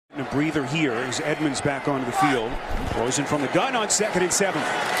breather here as Edmonds back onto the field. Rosen from the gun on 2nd and 7.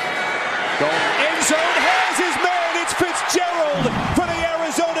 End zone has his man. It's Fitzgerald for the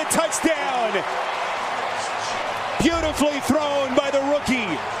Arizona touchdown. Beautifully thrown by the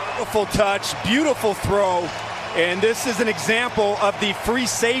rookie. Beautiful touch, beautiful throw. And this is an example of the free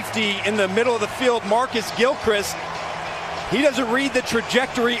safety in the middle of the field, Marcus Gilchrist. He doesn't read the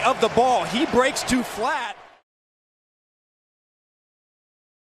trajectory of the ball. He breaks too flat.